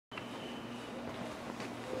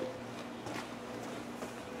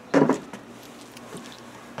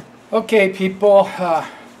Okay, people,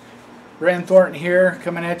 Rand Thornton here,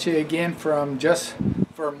 coming at you again from Just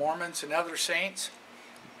for Mormons and Other Saints.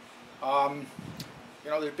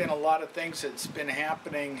 There's been a lot of things that's been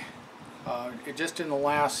happening just in the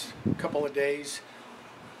last couple of days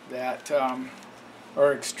that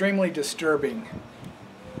are extremely disturbing.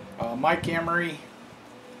 Mike Emery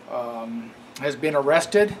has been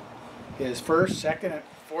arrested. His First, Second, and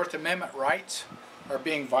Fourth Amendment rights are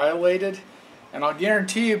being violated. And I'll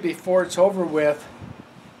guarantee you before it's over with,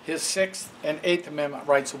 his Sixth and Eighth Amendment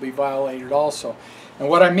rights will be violated also. And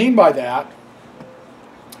what I mean by that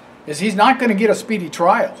is he's not going to get a speedy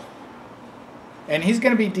trial. And he's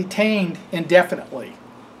going to be detained indefinitely.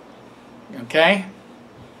 Okay?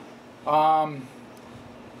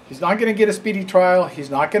 He's not going to get a speedy trial. He's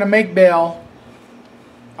not going to make bail.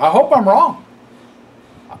 I hope I'm wrong.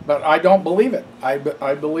 But I don't believe it. I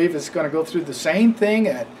believe it's going to go through the same thing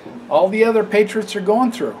that all the other patriots are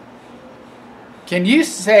going through. Can you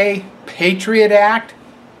say Patriot Act,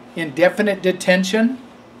 indefinite detention?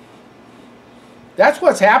 That's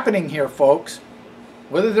what's happening here, folks.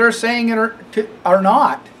 Whether they're saying it or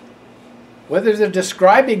not, whether they're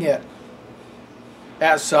describing it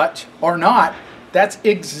as such or not, that's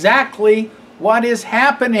exactly what is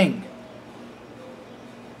happening.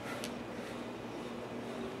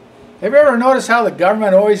 Have you ever noticed how the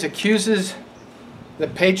government always accuses the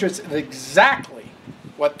Patriots of exactly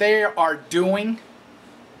what they are doing?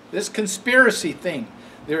 This conspiracy thing.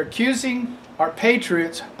 They're accusing our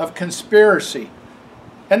Patriots of conspiracy.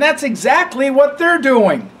 And that's exactly what they're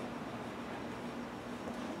doing.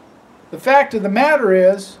 The fact of the matter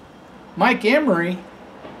is, Mike Emery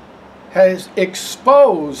has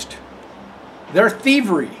exposed their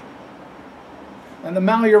thievery and the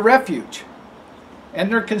Malheur Refuge and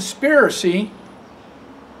their conspiracy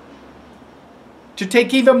to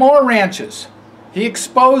take even more ranches. He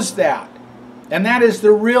exposed that. And that is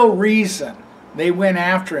the real reason they went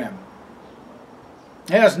after him.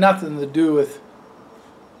 It has nothing to do with,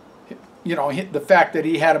 the fact that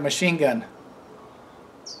he had a machine gun.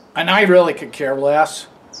 And I really could care less.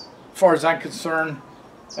 As far as I'm concerned,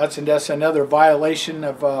 that's another violation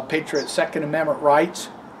of Patriots' Second Amendment rights.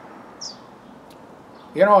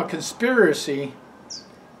 A conspiracy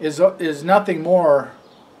is nothing more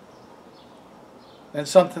than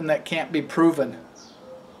something that can't be proven.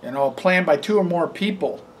 A plan by two or more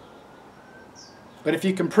people. But if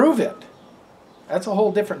you can prove it, that's a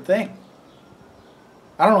whole different thing.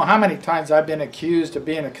 I don't know how many times I've been accused of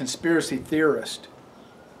being a conspiracy theorist.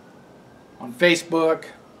 On Facebook,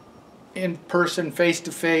 in person, face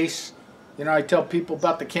to face. I tell people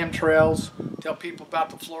about the chemtrails, tell people about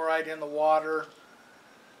the fluoride in the water,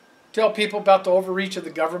 tell people about the overreach of the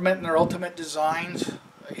government and their ultimate designs,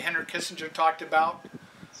 like Henry Kissinger talked about,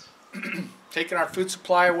 taking our food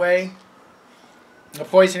supply away, the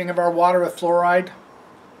poisoning of our water with fluoride.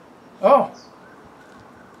 Oh,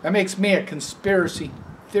 that makes me a conspiracy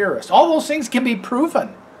theorist. All those things can be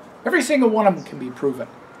proven. Every single one of them can be proven.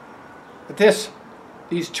 But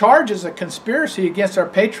these charges of conspiracy against our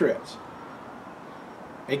patriots,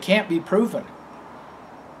 they can't be proven.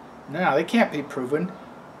 No, they can't be proven.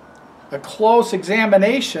 A close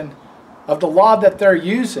examination of the law that they're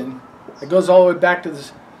using, that goes all the way back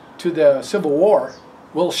to the Civil War,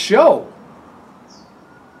 will show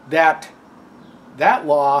that that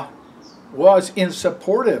law was in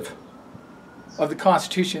supportive of the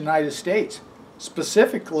Constitution of the United States,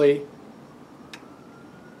 specifically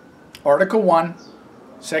Article 1,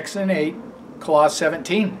 Section 8, Clause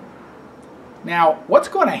 17. Now, what's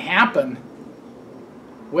going to happen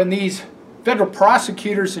when these federal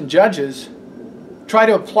prosecutors and judges try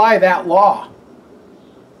to apply that law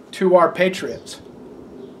to our patriots?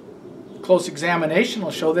 Close examination will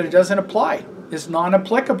show that it doesn't apply. It's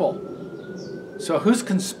non-applicable. So who's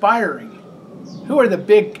conspiring? Who are the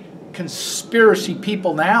big conspiracy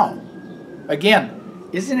people now? Again,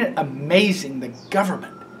 isn't it amazing the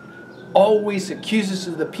government always accuses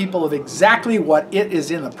the people of exactly what it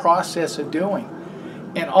is in the process of doing?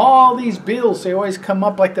 And all these bills, they always come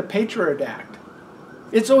up like the Patriot Act.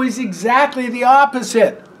 It's always exactly the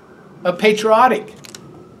opposite of patriotic.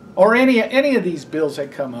 Or any of these bills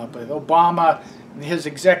that come up with Obama and his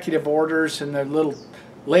executive orders and their little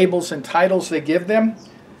labels and titles they give them.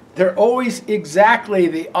 They're always exactly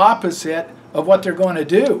the opposite of what they're going to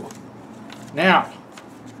do. Now,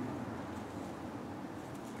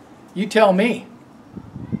 you tell me,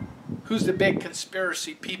 who's the big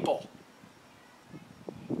conspiracy people?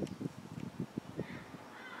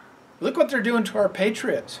 Look what they're doing to our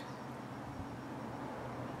patriots.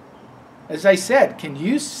 As I said, can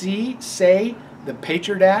you say the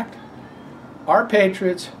Patriot Act? Our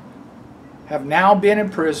patriots have now been in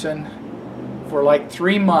prison for like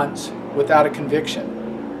 3 months without a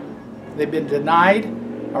conviction. They've been denied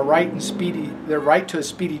their right to a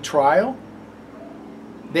speedy trial.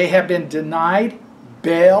 They have been denied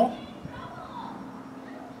bail.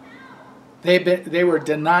 They were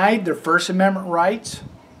denied their First Amendment rights.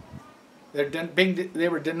 They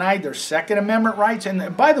were denied their Second Amendment rights.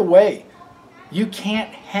 And by the way, you can't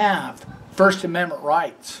have First Amendment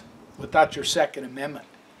rights without your Second Amendment.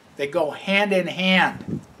 They go hand in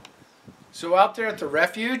hand. So out there at the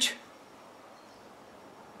refuge,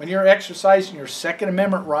 when you're exercising your Second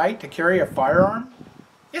Amendment right to carry a firearm,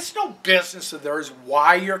 it's no business of theirs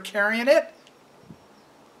why you're carrying it.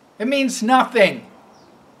 It means nothing.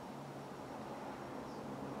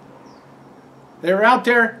 They're out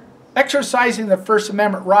there exercising their First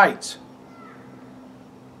Amendment rights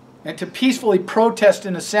and to peacefully protest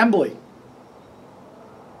in assembly.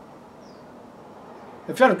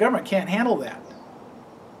 The federal government can't handle that.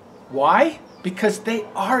 Why? Because they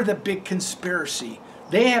are the big conspiracy.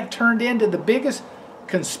 They have turned into the biggest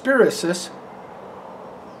conspiracists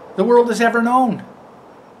the world has ever known.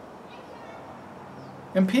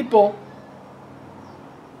 And people,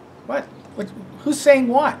 what? Who's saying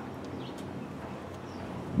what?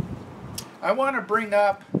 I want to bring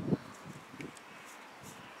up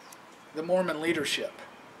the Mormon leadership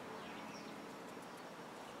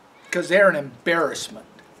because they're an embarrassment.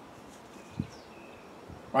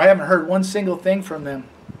 I haven't heard one single thing from them,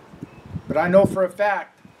 but I know for a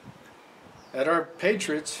fact that our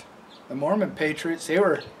Patriots, the Mormon Patriots, they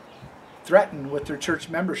were threatened with their church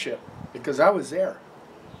membership because I was there.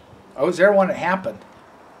 I was there when it happened.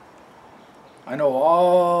 I know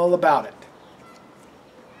all about it.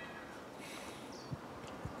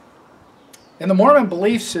 In the Mormon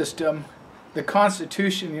belief system, the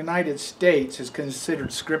Constitution of the United States is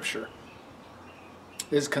considered scripture.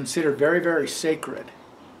 It is considered very, very sacred.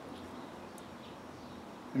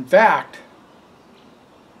 In fact,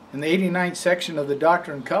 in the 89th section of the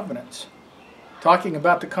Doctrine and Covenants, talking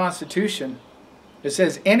about the Constitution, it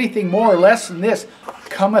says, anything more or less than this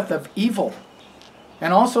cometh of evil.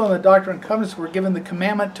 And also in the Doctrine and Covenants, we're given the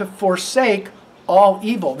commandment to forsake all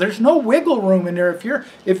evil. There's no wiggle room in there.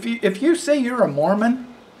 If you say you're a Mormon,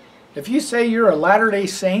 if you say you're a Latter-day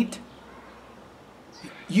Saint,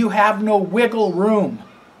 you have no wiggle room.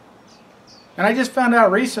 And I just found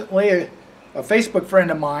out recently, a Facebook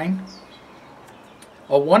friend of mine,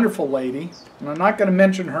 a wonderful lady, and I'm not going to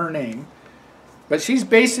mention her name, but she's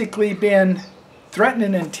basically been threatened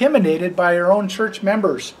and intimidated by her own church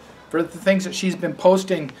members for the things that she's been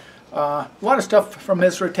posting. A lot of stuff from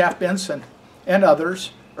Ezra Taft Benson and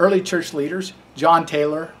others, early church leaders, John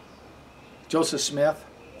Taylor, Joseph Smith,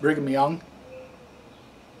 Brigham Young,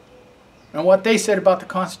 and what they said about the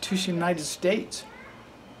Constitution of the United States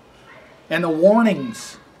and the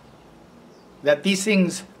warnings that these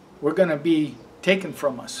things were going to be taken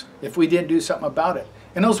from us if we didn't do something about it.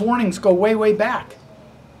 And those warnings go way, way back.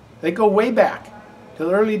 They go way back to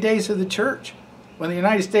the early days of the church when the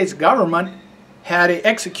United States government had an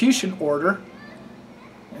execution order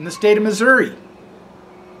in the state of Missouri.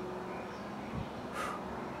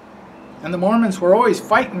 And the Mormons were always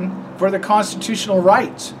fighting for their constitutional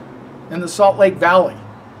rights in the Salt Lake Valley.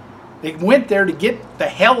 They went there to get the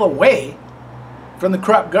hell away from the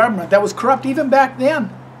corrupt government that was corrupt even back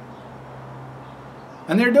then.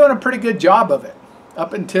 And they're doing a pretty good job of it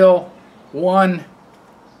up until one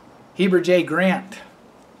Heber J. Grant,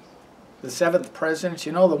 the 7th president,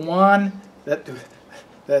 you know, the one that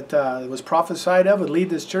was prophesied of would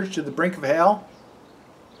lead this church to the brink of hell.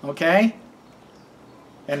 Okay?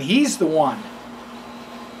 And he's the one,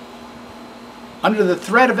 under the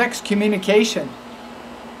threat of excommunication,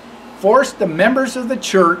 forced the members of the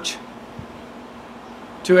church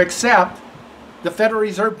to accept the Federal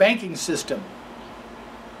Reserve banking system,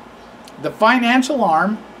 the financial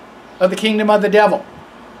arm of the kingdom of the devil.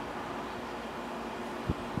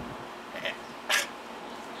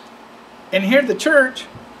 And here the church,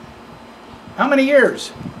 how many years,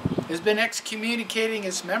 has been excommunicating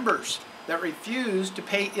its members that refuse to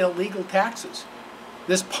pay illegal taxes.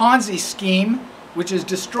 This Ponzi scheme, which is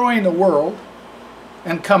destroying the world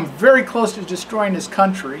and come very close to destroying this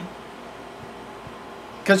country,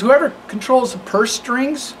 because whoever controls the purse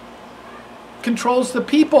strings controls the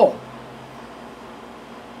people.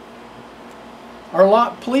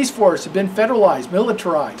 Our police force have been federalized,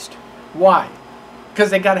 militarized. Why?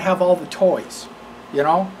 Because they got to have all the toys, you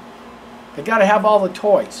know? They got to have all the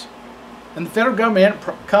toys. And the federal government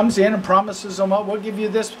comes in and promises them, oh, we'll give you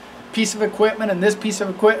this piece of equipment and this piece of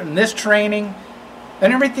equipment and this training.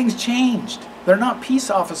 And everything's changed. They're not peace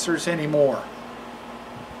officers anymore.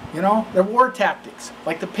 You know, they're war tactics,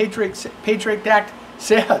 like the Patriot Act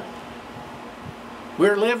said.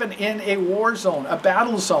 We're living in a war zone, a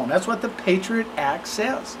battle zone. That's what the Patriot Act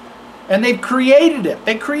says. And they've created it.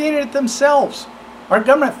 They created it themselves. Our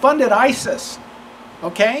government funded ISIS.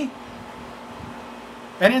 Okay?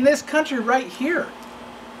 And in this country right here,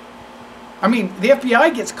 I mean, the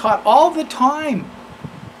FBI gets caught all the time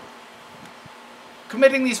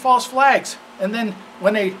committing these false flags. And then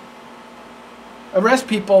when they arrest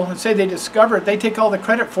people and say they discover it, they take all the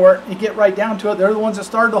credit for it. You get right down to it. They're the ones that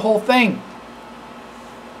started the whole thing.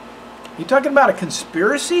 You talking about a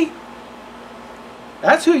conspiracy?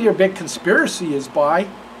 That's who your big conspiracy is by.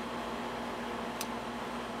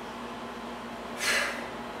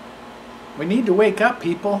 We need to wake up,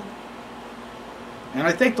 people. And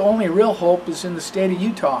I think the only real hope is in the state of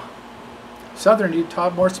Utah. Southern Utah,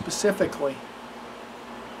 more specifically.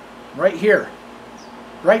 Right here.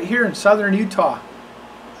 Right here in southern Utah.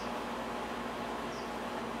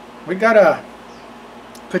 We got a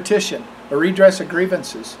petition, a redress of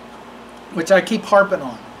grievances, which I keep harping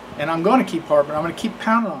on. And I'm going to keep harping. I'm going to keep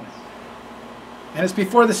pounding on it. And it's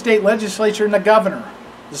before the state legislature and the governor,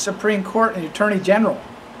 the Supreme Court and the Attorney General,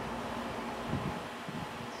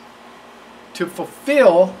 to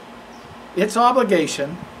fulfill its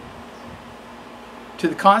obligation to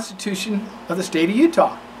the Constitution of the state of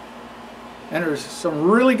Utah. And there's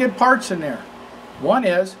some really good parts in there. One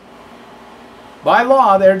is, by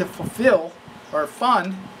law, they're to fulfill or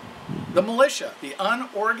fund the militia, the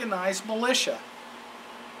unorganized militia.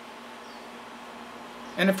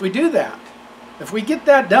 And if we do that, if we get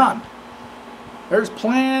that done, there's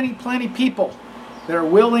plenty people that are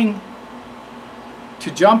willing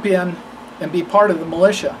to jump in and be part of the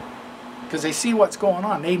militia because they see what's going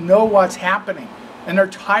on. They know what's happening and they're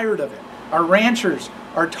tired of it. Our ranchers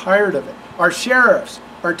are tired of it. Our sheriffs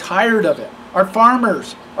are tired of it. Our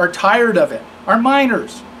farmers are tired of it. Our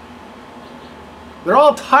miners, they're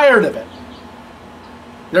all tired of it.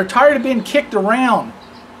 They're tired of being kicked around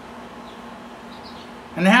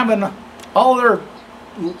and having all their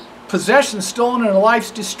possessions stolen and their lives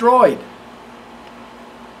destroyed.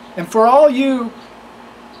 And for all you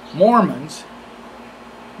Mormons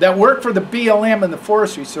that work for the BLM and the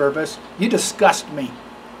Forestry Service, you disgust me.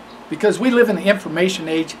 Because we live in the information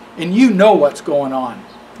age and you know what's going on.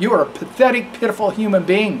 You are pathetic, pitiful human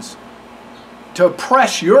beings to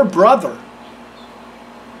oppress your brother.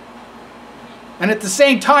 And at the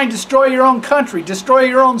same time destroy your own country, destroy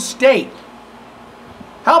your own state.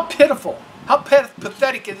 How pitiful, how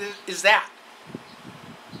pathetic is that?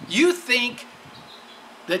 You think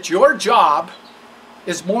that your job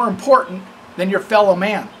is more important than your fellow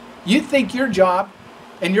man. You think your job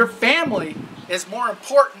and your family is more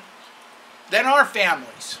important than our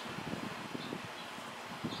families.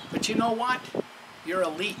 But you know what? You're a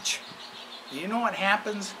leech. You know what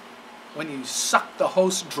happens when you suck the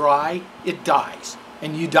host dry? It dies,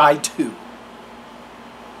 and you die too.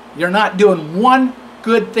 You're not doing one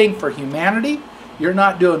good thing for humanity. You're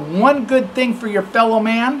not doing one good thing for your fellow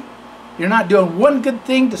man. You're not doing one good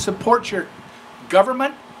thing to support your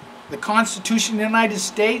government, the Constitution of the United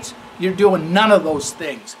States. You're doing none of those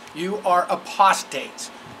things. You are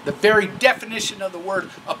apostates. The very definition of the word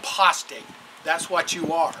apostate. That's what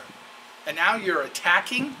you are. And now you're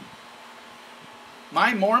attacking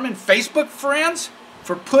my Mormon Facebook friends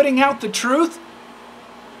for putting out the truth?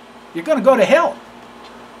 You're going to go to hell.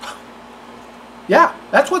 Yeah,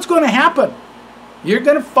 that's what's going to happen. You're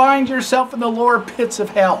going to find yourself in the lower pits of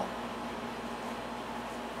hell.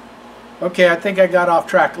 Okay, I think I got off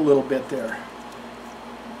track a little bit there.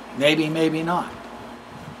 Maybe, maybe not.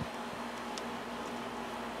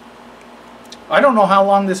 I don't know how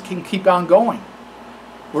long this can keep on going.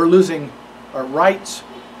 We're losing our rights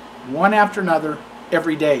one after another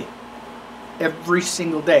every day. Every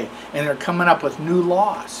single day. And they're coming up with new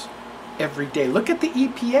laws every day. Look at the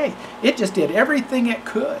EPA. It just did everything it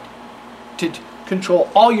could to control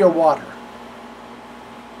all your water.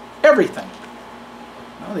 Everything.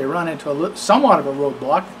 Well, they run into somewhat of a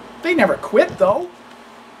roadblock. They never quit, though.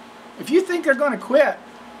 If you think they're going to quit,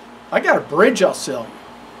 I got a bridge I'll sell you.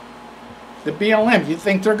 The BLM, you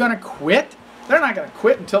think they're going to quit? They're not going to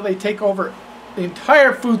quit until they take over the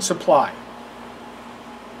entire food supply.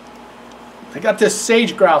 They got this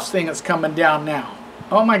sage grouse thing that's coming down now.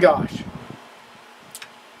 Oh my gosh.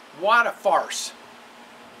 What a farce.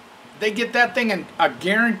 They get that thing, and I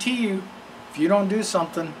guarantee you, if you don't do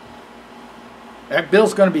something, that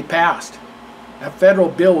bill's going to be passed. That federal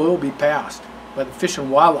bill will be passed by the Fish and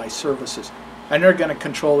Wildlife Services. And they're going to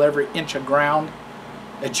control every inch of ground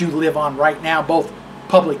that you live on right now, both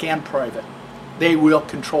public and private. They will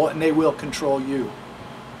control it, and they will control you.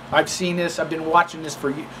 I've seen this. I've been watching this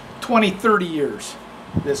for 20, 30 years.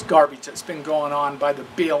 This garbage that's been going on by the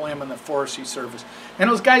BLM and the Forestry Service. And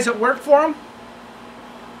those guys that work for them,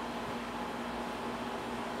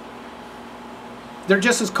 they're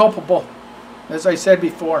just as culpable, as I said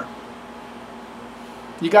before.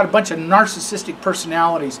 You got a bunch of narcissistic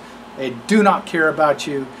personalities. They do not care about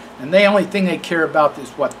you. And the only thing they care about is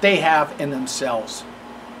what they have in themselves.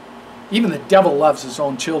 Even the devil loves his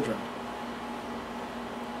own children.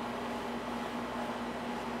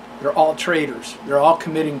 They're all traitors. They're all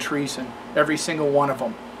committing treason. Every single one of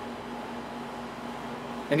them.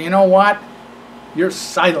 And you know what? Your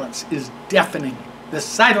silence is deafening. The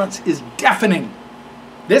silence is deafening.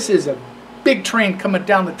 This is a big train coming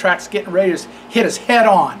down the tracks getting ready to hit us head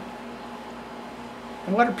on.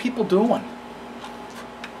 And what are people doing?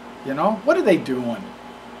 You know, what are they doing?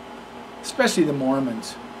 Especially the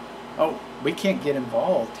Mormons. Oh, we can't get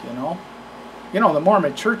involved, you know. You know, the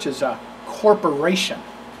Mormon church is a corporation.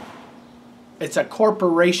 It's a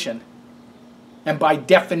corporation. And by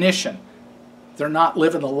definition, they're not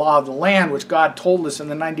living the law of the land, which God told us in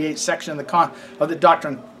the 98th section of the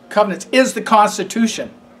Doctrine and Covenants is the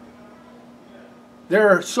Constitution.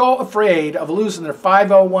 They're so afraid of losing their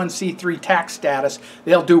 501c3 tax status,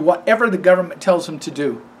 they'll do whatever the government tells them to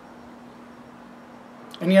do.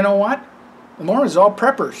 And you know what? The Mormons are all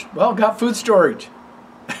preppers. Well, got food storage.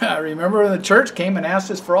 I remember when the church came and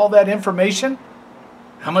asked us for all that information.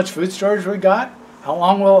 How much food storage we got? How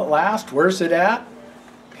long will it last? Where's it at?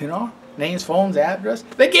 You know, names, phones, address.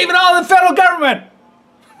 They gave it all to the federal government.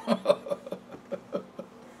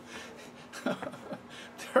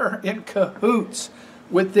 They're in cahoots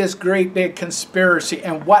with this great big conspiracy.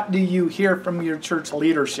 And what do you hear from your church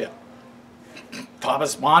leadership?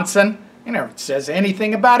 Thomas Monson, he never says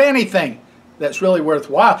anything about anything that's really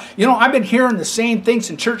worthwhile. You know, I've been hearing the same things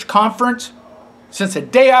in church conference since the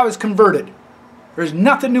day I was converted. There's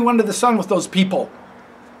nothing new under the sun with those people.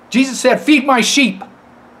 Jesus said, feed my sheep.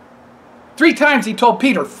 3 times he told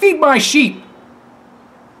Peter, feed my sheep.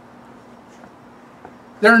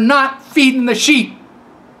 They're not feeding the sheep.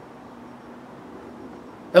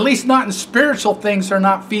 At least not in spiritual things, they're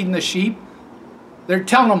not feeding the sheep. They're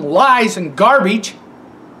telling them lies and garbage.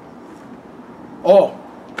 Oh,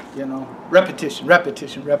 you know, repetition,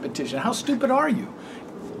 repetition, repetition. How stupid are you?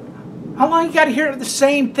 How long you got to hear the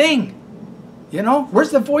same thing? You know,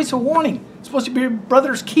 where's the voice of warning? It's supposed to be your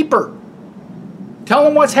brother's keeper. Tell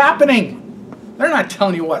them what's happening. They're not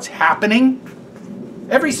telling you what's happening.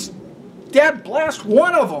 Every dad blast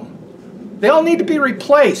one of them. They all need to be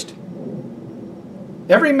replaced.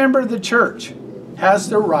 Every member of the church has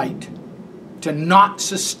the right to not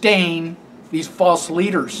sustain these false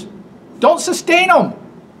leaders. Don't sustain them.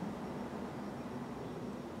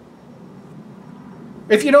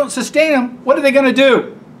 If you don't sustain them, what are they going to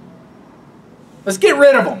do? Let's get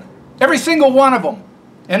rid of them. Every single one of them.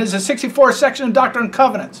 And as the 64th section of Doctrine and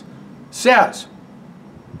Covenants says,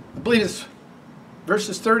 I believe it's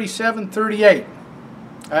verses 37, 38.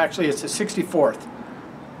 Actually, it's the 64th.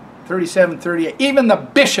 37, 38. Even the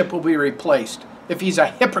bishop will be replaced if he's a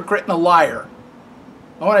hypocrite and a liar.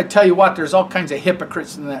 I want to tell you what, there's all kinds of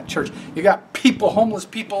hypocrites in that church. You got people, homeless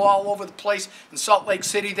people all over the place in Salt Lake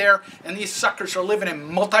City there, and these suckers are living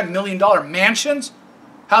in multi-million-dollar mansions.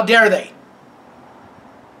 How dare they?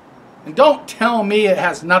 And don't tell me it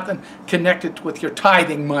has nothing connected with your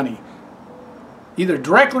tithing money. Either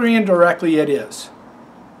directly or indirectly it is.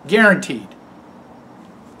 Guaranteed.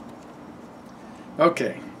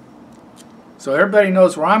 Okay. So everybody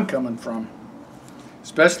knows where I'm coming from.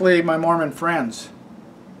 Especially my Mormon friends.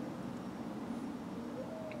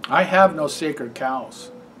 I have no sacred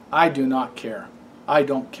cows. I do not care. I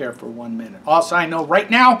don't care for 1 minute. All I know right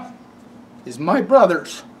now is my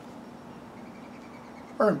brothers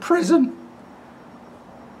are in prison,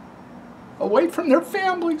 away from their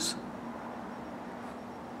families.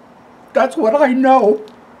 That's what I know.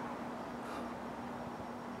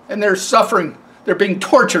 And they're suffering. They're being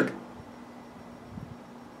tortured.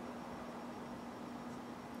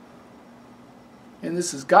 And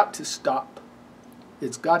this has got to stop.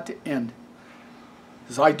 It's got to end.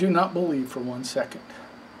 Because I do not believe for 1 second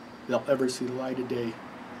they'll ever see the light of day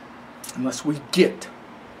unless we get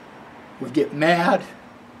mad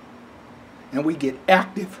and we get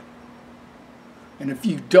active. And if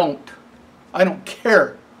you don't, I don't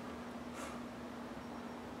care.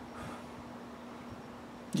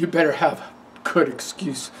 You better have a good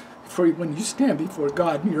excuse for when you stand before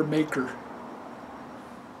God and your Maker.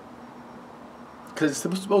 Because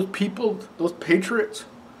those people, those patriots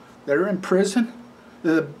that are in prison,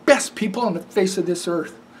 they're the best people on the face of this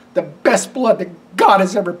earth. The best blood that God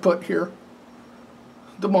has ever put here.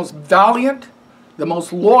 the most valiant, the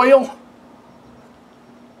most loyal,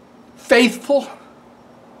 faithful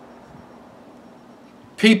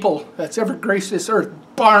people that's ever graced this earth,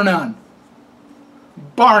 bar none.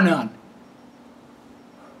 Bar none.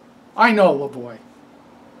 I know Lavoie.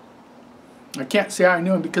 I can't say I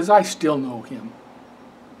knew him because I still know him.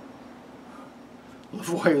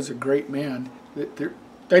 Lavoie is a great man.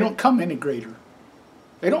 They don't come any greater.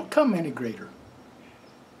 They don't come any greater.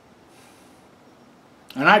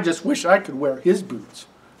 And I just wish I could wear his boots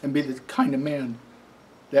and be the kind of man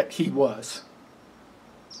that he was.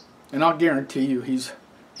 And I'll guarantee you he's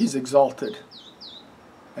exalted.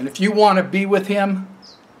 And if you want to be with him,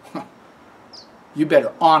 you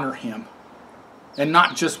better honor him. And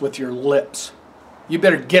not just with your lips. You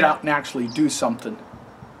better get out and actually do something.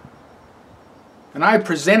 And I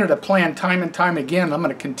presented a plan time and time again. I'm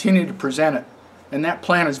going to continue to present it. And that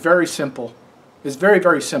plan is very simple. It's very,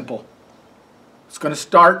 very simple. It's going to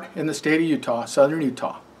start in the state of Utah, southern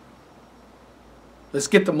Utah. Let's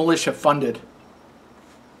get the militia funded.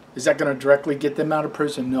 Is that going to directly get them out of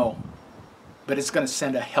prison? No. But it's going to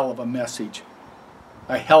send a hell of a message.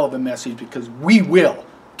 A hell of a message, because we will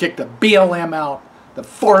kick the BLM out, the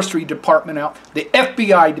Forestry Department out, the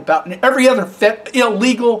FBI department, every other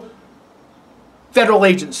illegal federal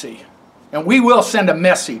agency. And we will send a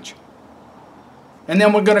message. And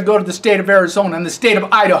then we're going to go to the state of Arizona and the state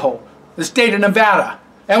of Idaho, the state of Nevada.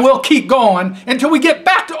 And we'll keep going until we get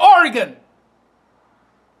back to Oregon.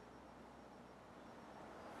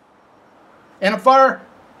 And if our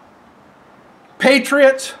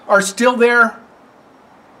Patriots are still there,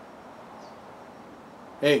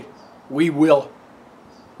 hey, we will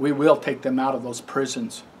take them out of those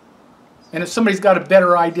prisons. And if somebody's got a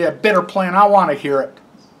better idea, a better plan, I want to hear it.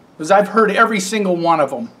 Because I've heard every single one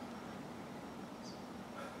of them.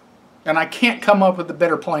 And I can't come up with a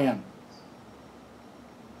better plan.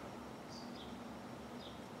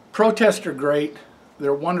 Protests are great.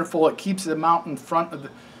 They're wonderful. It keeps them out in front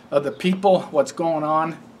of the people, what's going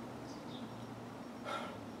on.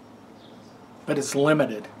 But it's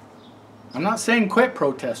limited. I'm not saying quit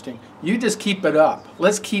protesting. You just keep it up.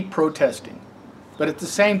 Let's keep protesting. But at the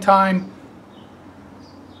same time,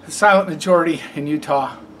 the silent majority in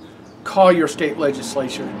Utah, call your state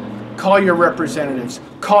legislature. Call your representatives.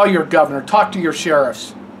 Call your governor. Talk to your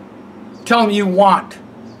sheriffs. Tell them you want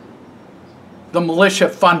the militia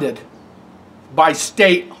funded by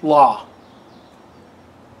state law.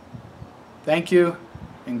 Thank you,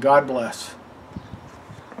 and God bless.